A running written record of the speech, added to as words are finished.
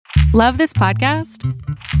Love this podcast?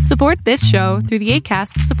 Support this show through the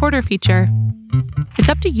Acast supporter feature. It's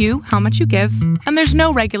up to you how much you give, and there's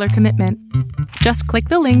no regular commitment. Just click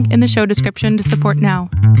the link in the show description to support now.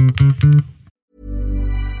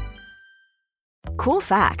 Cool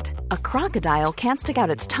fact, a crocodile can't stick out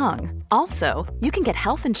its tongue. Also, you can get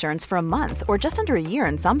health insurance for a month or just under a year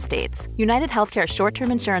in some states. United Healthcare short-term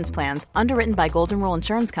insurance plans, underwritten by Golden Rule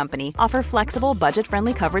Insurance Company, offer flexible,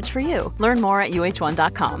 budget-friendly coverage for you. Learn more at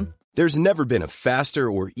uh1.com. There's never been a faster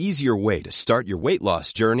or easier way to start your weight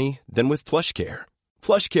loss journey than with PlushCare.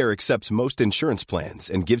 PlushCare accepts most insurance plans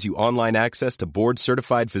and gives you online access to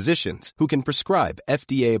board-certified physicians who can prescribe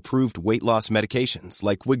FDA-approved weight loss medications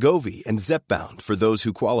like Wegovy and Zepbound for those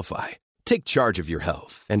who qualify. Take charge of your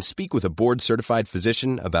health and speak with a board-certified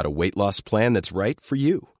physician about a weight loss plan that's right for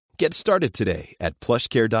you. Get started today at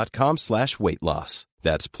plushcare.com/weight loss.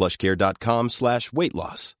 That's plushcare.com/weight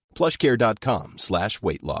loss.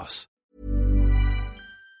 plushcare.com/weight-loss.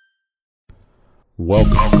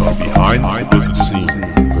 Welcome to Behind the Business Scene,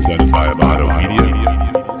 presented by Amato Media,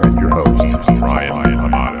 and your host, Ryan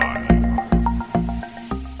Amato.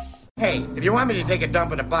 Hey, if you want me to take a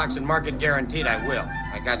dump in a box and mark it guaranteed, I will.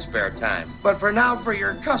 I got spare time. But for now, for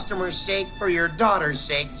your customer's sake, for your daughter's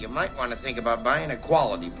sake, you might want to think about buying a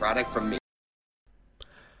quality product from me.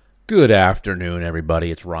 Good afternoon,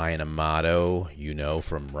 everybody. It's Ryan Amato,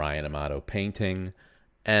 from Ryan Amato Painting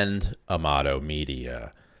and Amato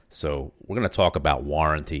Media. So we're going to talk about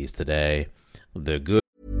warranties today.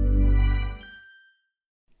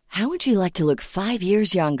 How would you like to look 5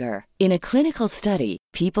 years younger? In a clinical study,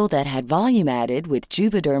 people that had volume added with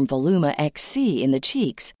Juvederm Voluma XC in the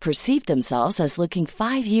cheeks perceived themselves as looking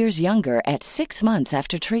 5 years younger at 6 months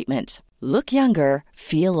after treatment. Look younger,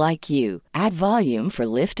 feel like you. Add volume for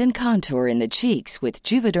lift and contour in the cheeks with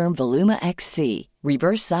Juvederm Voluma XC.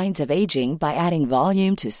 Reverse signs of aging by adding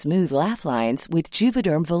volume to smooth laugh lines with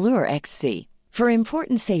Juvederm Volure XC. For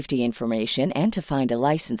important safety information and to find a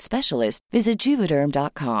licensed specialist, visit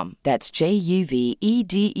Juvederm.com. That's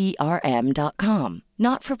JUVEDERM.com.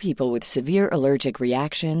 Not for people with severe allergic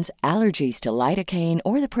reactions, allergies to lidocaine,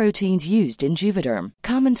 or the proteins used in Juvederm.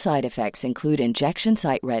 Common side effects include injection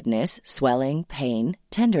site redness, swelling, pain,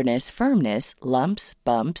 tenderness, firmness, lumps,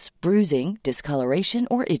 bumps, bruising, discoloration,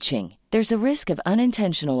 or itching. There's a risk of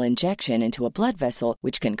unintentional injection into a blood vessel,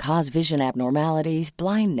 which can cause vision abnormalities,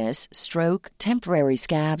 blindness, stroke, temporary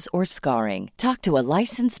scabs, or scarring. Talk to a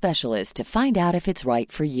licensed specialist to find out if it's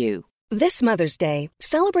right for you. This Mother's Day,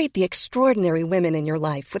 celebrate the extraordinary women in your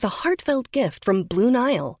life with a heartfelt gift from Blue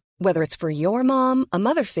Nile. Whether it's for your mom, a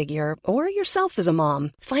mother figure, or yourself as a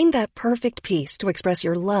mom, find that perfect piece to express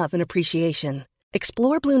your love and appreciation.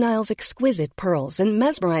 Explore Blue Nile's exquisite pearls and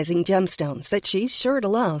mesmerizing gemstones that she's sure to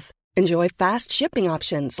love. Enjoy fast shipping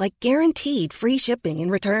options like guaranteed free shipping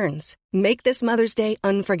and returns. Make this Mother's Day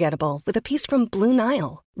unforgettable with a piece from Blue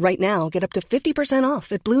Nile. Right now, get up to 50%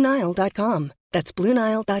 off at BlueNile.com. That's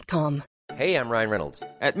BlueNile.com. Hey, I'm Ryan Reynolds.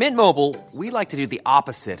 At Mint Mobile, we like to do the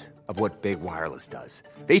opposite of what Big Wireless does.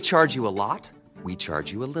 They charge you a lot, we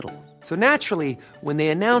charge you a little. So naturally, when they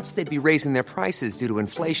announced they'd be raising their prices due to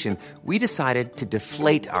inflation, we decided to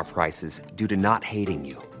deflate our prices due to not hating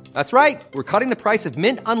you. That's right. We're cutting the price of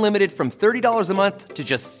Mint Unlimited from $30 a month to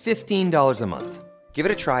just $15 a month. Give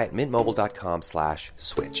it a try at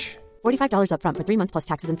mintmobile.com/switch. $45 up front for 3 months plus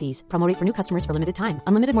taxes and fees. Promo rate for new customers for limited time.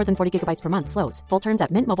 Unlimited more than 40 gigabytes per month. Slows full terms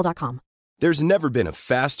at mintmobile.com. There's never been a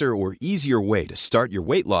faster or easier way to start your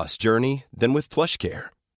weight loss journey than with PlushCare.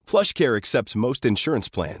 PlushCare accepts most insurance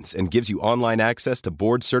plans and gives you online access to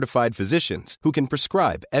board-certified physicians who can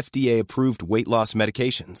prescribe FDA-approved weight loss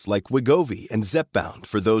medications like Wegovy and Zepbound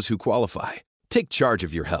for those who qualify. Take charge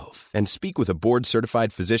of your health and speak with a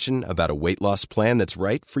board-certified physician about a weight loss plan that's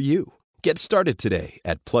right for you. Get started today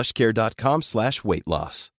at plushcare.com/weight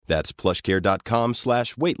loss. That's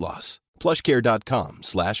plushcare.com/weight loss.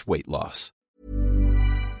 plushcare.com/weight loss.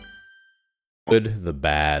 Good, the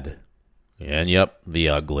bad, and the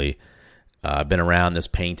ugly. I've been around this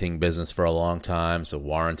painting business for a long time, so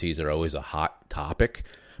warranties are always a hot topic,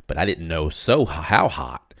 but I didn't know how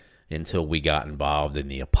hot until we got involved in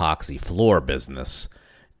the epoxy floor business.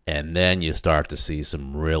 And then you start to see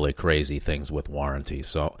some really crazy things with warranties.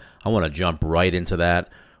 So I want to jump right into that.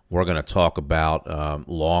 We're going to talk about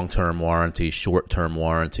long-term warranties, short-term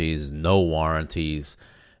warranties, no warranties,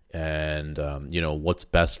 and what's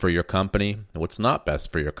best for your company, what's not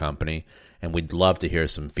best for your company. And we'd love to hear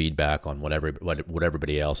some feedback on what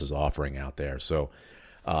everybody else is offering out there. So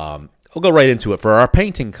I'll go right into it. For our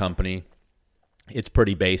painting company, it's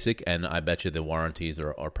pretty basic, and I bet you the warranties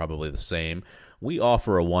are probably the same. We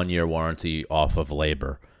offer a 1-year warranty off of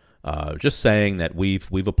labor. Just saying that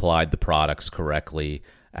we've applied the products correctly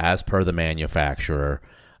as per the manufacturer.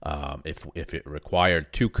 If it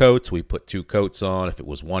required 2 coats, we put 2 coats on. If it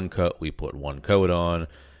was 1 coat, we put 1 coat on.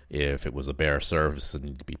 If it was a bare surface that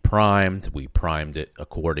needed to be primed, we primed it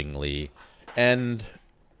accordingly and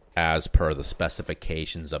as per the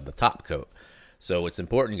specifications of the top coat. So it's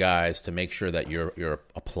important, guys, to make sure that you're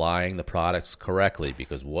applying the products correctly,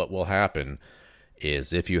 because what will happen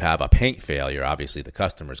is if you have a paint failure, obviously the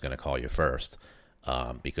customer is going to call you first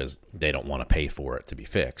because they don't want to pay for it to be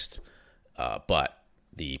fixed. But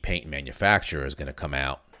the paint manufacturer is going to come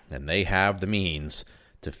out, and they have the means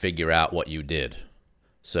to figure out what you did.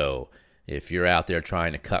 So if you're out there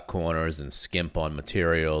trying to cut corners and skimp on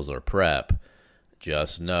materials or prep,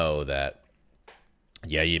 just know that,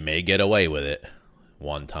 yeah, you may get away with it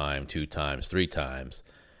 1 time, 2 times, 3 times,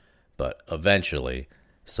 but eventually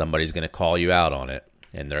somebody's going to call you out on it,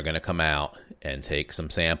 and they're going to come out and take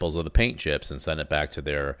some samples of the paint chips and send it back to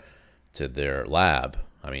their lab.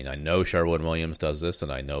 I mean, I know Sherwin-Williams does this,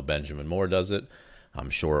 and I know Benjamin Moore does it.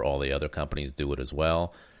 I'm sure all the other companies do it as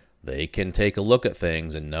well. They can take a look at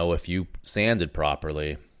things and know if you sanded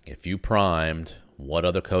properly, if you primed, what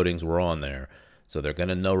other coatings were on there. So they're going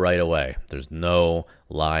to know right away. There's no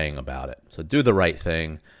lying about it. So do the right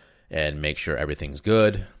thing and make sure everything's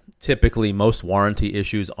good. Typically, most warranty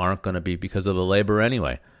issues aren't going to be because of the labor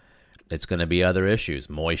anyway. It's going to be other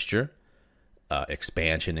issues: moisture,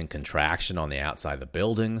 expansion and contraction on the outside of the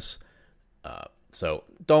buildings. So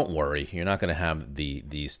don't worry. You're not going to have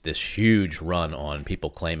this huge run on people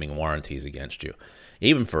claiming warranties against you.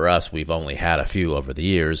 Even for us, we've only had a few over the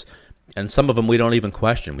years, and some of them we don't even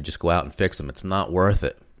question. We just go out and fix them. It's not worth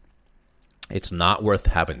it. It's not worth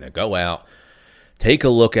having to go out, take a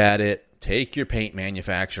look at it, take your paint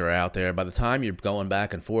manufacturer out there. By the time you're going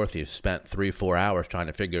back and forth, you've spent 3-4 hours trying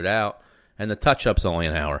to figure it out, and the touch-up's only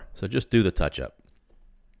an hour. So just do the touch-up.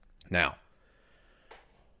 Now,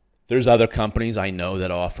 there's other companies I know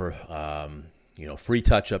that offer, free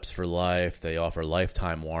touch-ups for life. They offer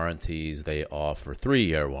lifetime warranties. They offer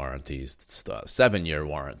 3-year warranties, 7-year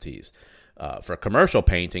warranties. For commercial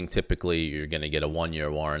painting, typically you're going to get a 1-year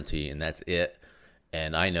warranty, and that's it.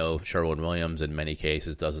 And I know Sherwin-Williams in many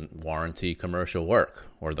cases doesn't warranty commercial work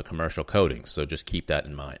or the commercial coatings, so just keep that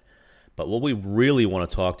in mind. But what we really want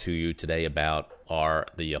to talk to you today about are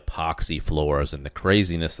the epoxy floors and the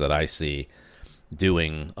craziness that I see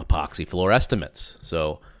doing epoxy floor estimates.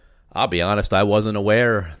 So I'll be honest, I wasn't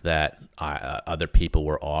aware that other people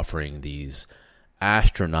were offering these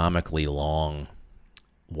astronomically long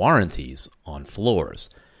warranties on floors.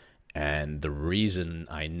 And the reason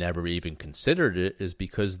I never even considered it is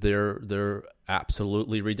because they're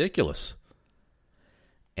absolutely ridiculous.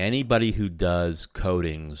 Anybody who does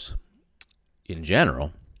coatings in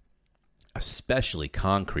general, especially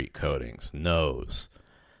concrete coatings, knows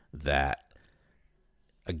that,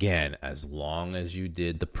 again, as long as you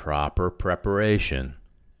did the proper preparation,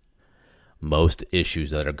 most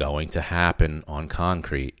issues that are going to happen on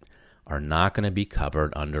concrete are not going to be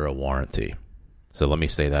covered under a warranty. So let me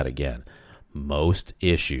say that again. Most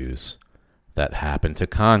issues that happen to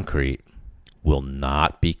concrete will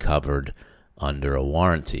not be covered under a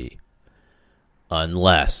warranty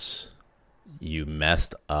unless you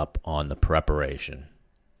messed up on the preparation.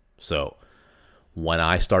 So when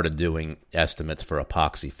I started doing estimates for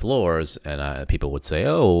epoxy floors, and people would say,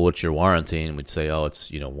 "Oh, what's your warranty?" And we'd say, "Oh,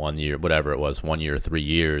 it's 1 year, whatever it was, 1 year, 3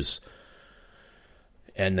 years."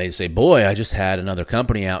 And they'd say, "Boy, I just had another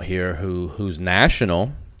company out here who's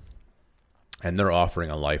national, and they're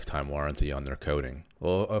offering a lifetime warranty on their coating."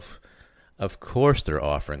 Well, of course they're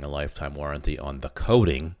offering a lifetime warranty on the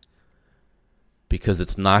coating, because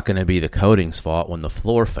it's not going to be the coating's fault when the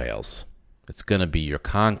floor fails. It's going to be your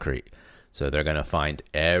concrete. So they're going to find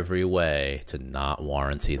every way to not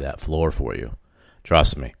warranty that floor for you.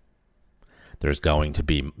 Trust me. There's going to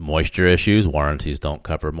be moisture issues. Warranties don't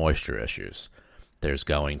cover moisture issues. There's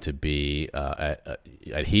going to be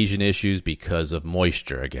adhesion issues because of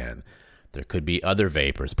moisture again. There could be other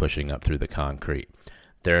vapors pushing up through the concrete.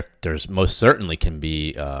 There's most certainly can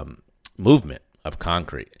be movement of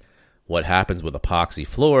concrete. What happens with epoxy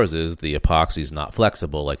floors is the epoxy is not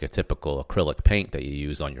flexible like a typical acrylic paint that you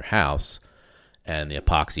use on your house, and the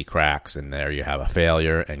epoxy cracks, and there you have a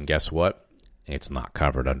failure, and guess what? It's not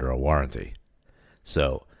covered under a warranty.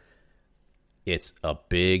 So it's a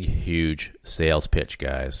big, huge sales pitch,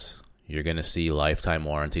 guys. You're going to see lifetime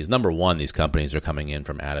warranties. Number one, these companies are coming in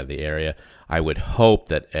from out of the area. I would hope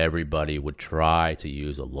that everybody would try to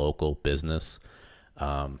use a local business.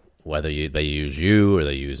 Whether they use you or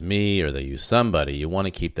they use me or they use somebody, you want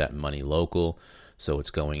to keep that money local so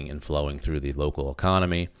it's going and flowing through the local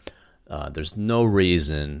economy. There's no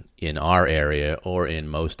reason in our area or in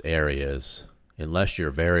most areas, unless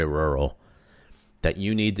you're very rural, that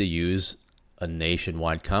you need to use a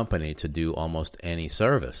nationwide company to do almost any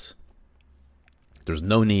service. There's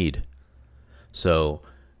no need. So,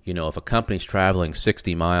 if a company's traveling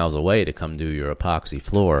 60 miles away to come do your epoxy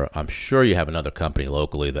floor, I'm sure you have another company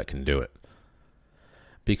locally that can do it.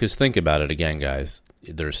 Because think about it again, guys.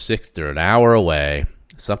 They're an hour away.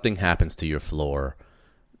 Something happens to your floor.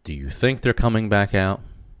 Do you think they're coming back out?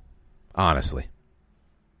 Honestly.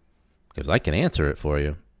 Because I can answer it for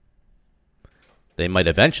you. They might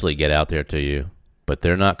eventually get out there to you, but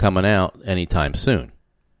they're not coming out anytime soon.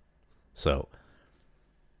 So,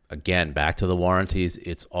 again, back to the warranties,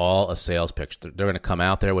 it's all a sales pitch. They're going to come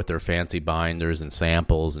out there with their fancy binders and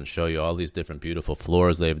samples and show you all these different beautiful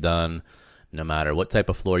floors they've done. No matter what type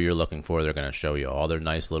of floor you're looking for, they're going to show you all their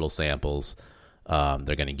nice little samples.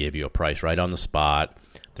 They're going to give you a price right on the spot.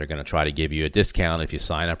 They're going to try to give you a discount if you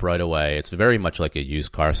sign up right away. It's very much like a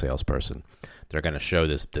used car salesperson. They're going to show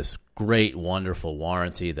this great, wonderful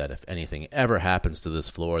warranty that if anything ever happens to this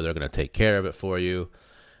floor, they're going to take care of it for you.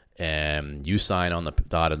 And you sign on the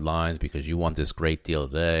dotted lines because you want this great deal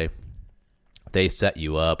today. They set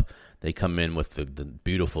you up. They come in with the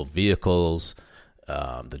beautiful vehicles.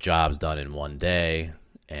 The job's done in one day,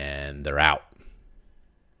 and they're out.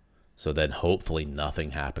 So then hopefully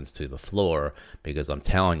nothing happens to the floor, because I'm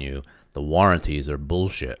telling you, the warranties are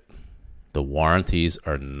bullshit. The warranties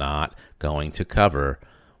are not going to cover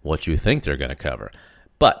what you think they're going to cover.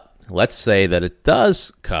 But let's say that it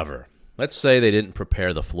does cover. Let's say they didn't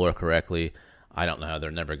prepare the floor correctly. I don't know how,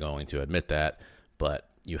 they're never going to admit that, but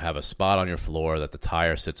you have a spot on your floor that the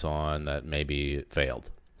tire sits on that maybe failed.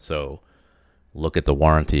 So look at the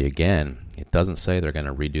warranty again. It doesn't say they're going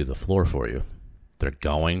to redo the floor for you. They're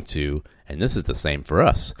going to, and this is the same for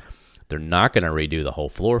us, they're not going to redo the whole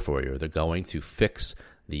floor for you. They're going to fix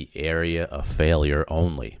the area of failure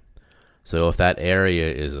only. So if that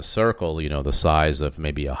area is a circle, the size of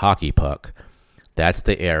maybe a hockey puck, that's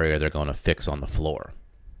the area they're going to fix on the floor,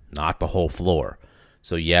 not the whole floor.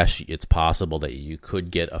 So yes, it's possible that you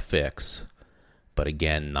could get a fix, but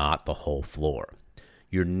again, not the whole floor.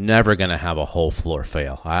 You're never going to have a whole floor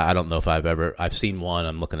fail. I don't know if I've seen one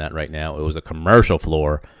I'm looking at right now. It was a commercial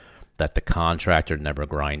floor that the contractor never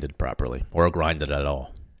grinded properly or grinded at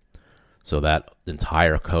all. So that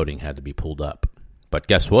entire coating had to be pulled up. But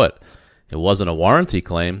guess what? It wasn't a warranty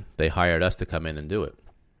claim. They hired us to come in and do it.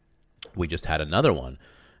 We just had another one.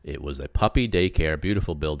 It was a puppy daycare,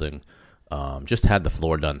 beautiful building. Just had the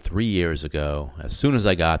floor done 3 years ago. As soon as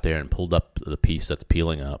I got there and pulled up the piece that's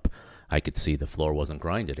peeling up, I could see the floor wasn't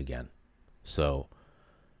grinded again. So,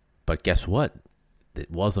 but guess what?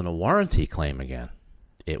 It wasn't a warranty claim again.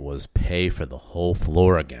 It was pay for the whole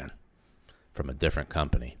floor again from a different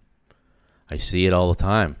company. I see it all the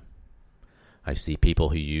time. I see people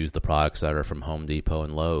who use the products that are from Home Depot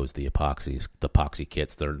and Lowe's, the epoxy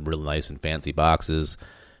kits. They're real nice and fancy boxes.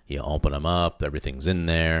 You open them up, everything's in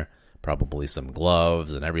there, probably some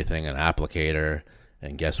gloves and everything, an applicator,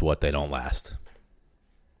 and guess what? They don't last.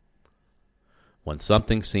 When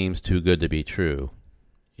something seems too good to be true,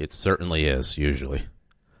 it certainly is, usually.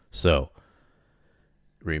 So,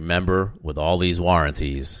 remember, with all these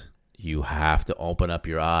warranties, you have to open up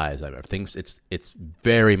your eyes. It's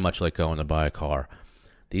very much like going to buy a car.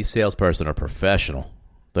 These salespersons are professional.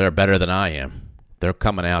 They're better than I am. They're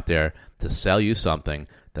coming out there to sell you something.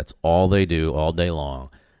 That's all they do all day long.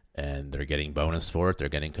 And they're getting bonus for it. They're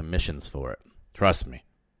getting commissions for it. Trust me.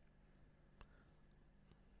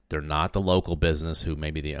 They're not the local business who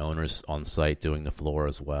maybe the owner's on site doing the floor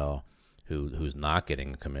as well, who's not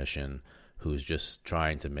getting a commission, who's just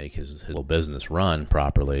trying to make his little business run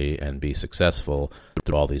properly and be successful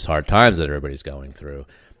through all these hard times that everybody's going through.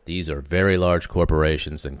 These are very large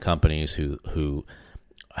corporations and companies who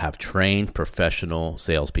have trained professional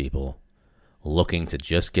salespeople looking to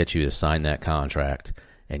just get you to sign that contract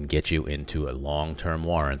and get you into a long-term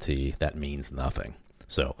warranty that means nothing.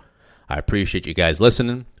 So I appreciate you guys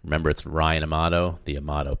listening. Remember, it's Ryan Amato, the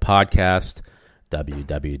Amato Podcast,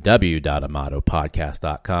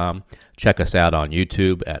 www.amatopodcast.com. Check us out on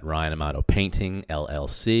YouTube at Ryan Amato Painting,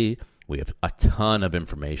 LLC. We have a ton of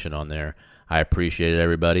information on there. I appreciate it,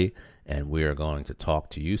 everybody, and we are going to talk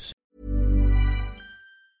to you soon.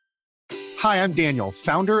 Hi, I'm Daniel,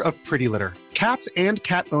 founder of Pretty Litter. Cats and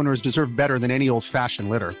cat owners deserve better than any old-fashioned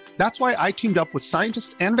litter. That's why I teamed up with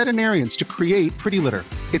scientists and veterinarians to create Pretty Litter.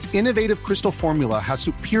 Its innovative crystal formula has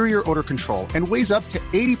superior odor control and weighs up to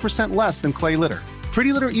 80% less than clay litter.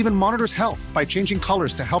 Pretty Litter even monitors health by changing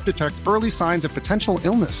colors to help detect early signs of potential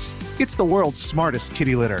illness. It's the world's smartest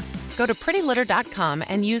kitty litter. Go to prettylitter.com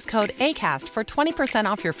and use code ACAST for 20%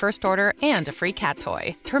 off your first order and a free cat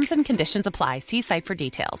toy. Terms and conditions apply. See site for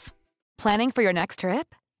details. Planning for your next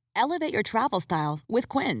trip? Elevate your travel style with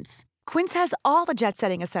Quince. Quince has all the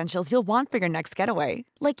jet-setting essentials you'll want for your next getaway,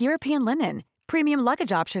 like European linen, premium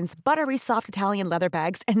luggage options, buttery soft Italian leather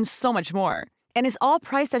bags, and so much more. And is all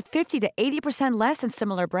priced at 50 to 80% less than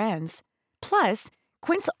similar brands. Plus,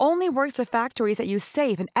 Quince only works with factories that use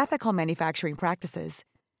safe and ethical manufacturing practices.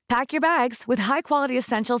 Pack your bags with high-quality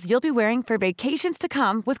essentials you'll be wearing for vacations to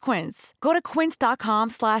come with Quince. Go to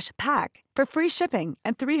quince.com/pack for free shipping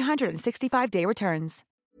and 365-day returns.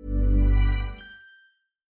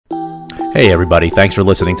 Hey everybody, thanks for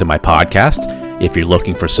listening to my podcast. If you're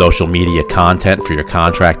looking for social media content for your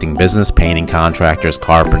contracting business, painting contractors,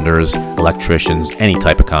 carpenters, electricians, any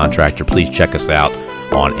type of contractor, please check us out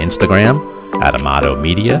on Instagram at Amato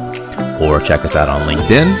Media or check us out on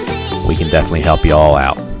LinkedIn. We can definitely help you all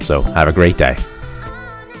out. So have a great day.